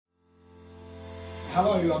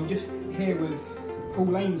Hello, I'm just here with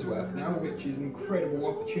Paul Ainsworth now, which is an incredible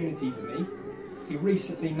opportunity for me. He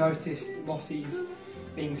recently noticed Mossie's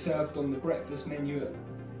being served on the breakfast menu at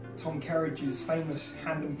Tom Kerridge's famous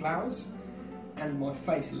Hand and Flowers, and my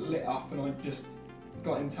face lit up and I just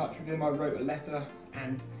got in touch with him. I wrote a letter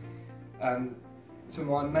and to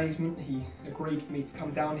my amazement he agreed for me to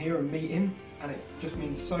come down here and meet him, and it just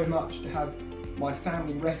means so much to have my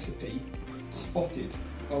family recipe spotted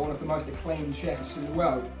by one of the most acclaimed chefs in the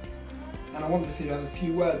world. And I wondered if he'd have a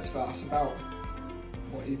few words for us about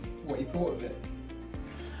what he thought of it.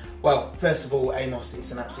 Well, first of all, Amos,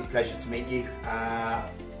 it's an absolute pleasure to meet you.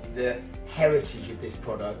 The heritage of this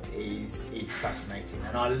product is fascinating,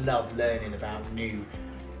 and I love learning about new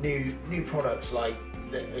products like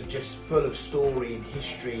that are just full of story and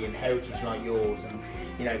history and heritage like yours. And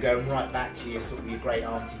you know, going right back to your sort of your great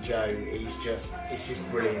Auntie Jo is it's just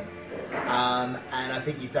brilliant. And I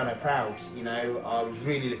think you've done her proud. You know, I was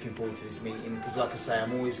really looking forward to this meeting because, like I say,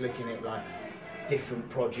 I'm always looking at like different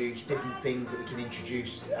produce, different things that we can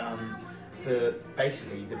introduce for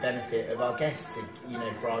basically the benefit of our guests. You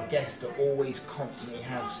know, for our guests to always constantly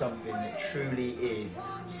have something that truly is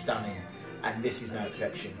stunning, and this is no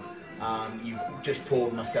exception. You've just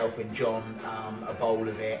poured myself and John a bowl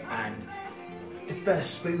of it, and the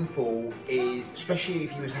first spoonful is, especially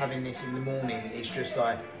if you was having this in the morning, it's just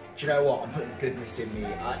like, do you know what? I'm putting goodness in me.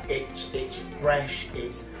 It's fresh.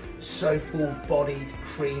 It's so full-bodied,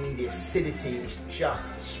 creamy. The acidity is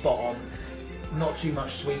just spot on. Not too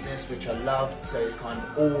much sweetness, which I love. So it's kind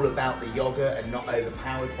of all about the yogurt and not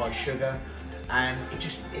overpowered by sugar. And it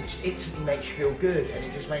instantly makes you feel good. And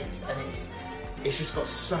it just makes, and it's just got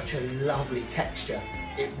such a lovely texture.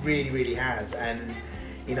 It really, really has. And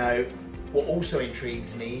you know, what also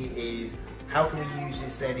intrigues me is how can we use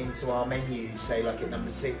this then into our menus? Say like at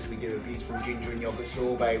number 6, we do a beautiful ginger and yogurt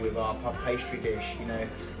sorbet with our puff pastry dish. You know,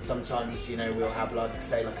 sometimes, you know, we'll have like,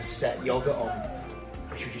 say like a set yogurt on,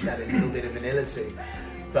 which we just add a little bit of vanilla to,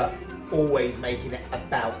 but always making it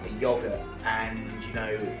about the yogurt. And you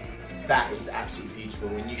know, that is absolutely beautiful,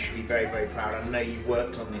 and you should be very, very proud. I know you've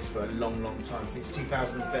worked on this for a long, long time, since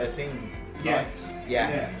 2013. Yes. Right?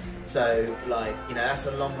 Yeah. So, like, you know, that's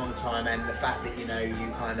a long, long time, and the fact that, you know, you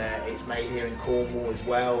kind of, it's made here in Cornwall as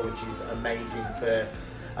well, which is amazing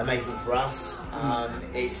for us.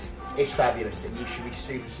 It's fabulous, and you should be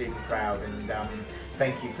super, super proud. And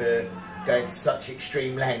thank you for going to such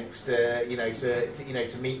extreme lengths to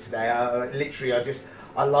meet today.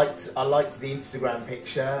 I liked the Instagram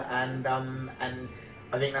picture, and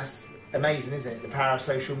I think that's amazing, isn't it? The power of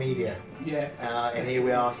social media. Yeah. And here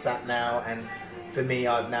we are sat now, and for me,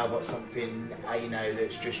 I've now got something, you know,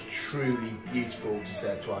 that's just truly beautiful to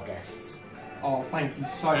serve to our guests. Oh, thank you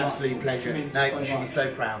so much. Absolute pleasure. No, you should be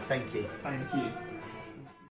so proud. Thank you. Thank you.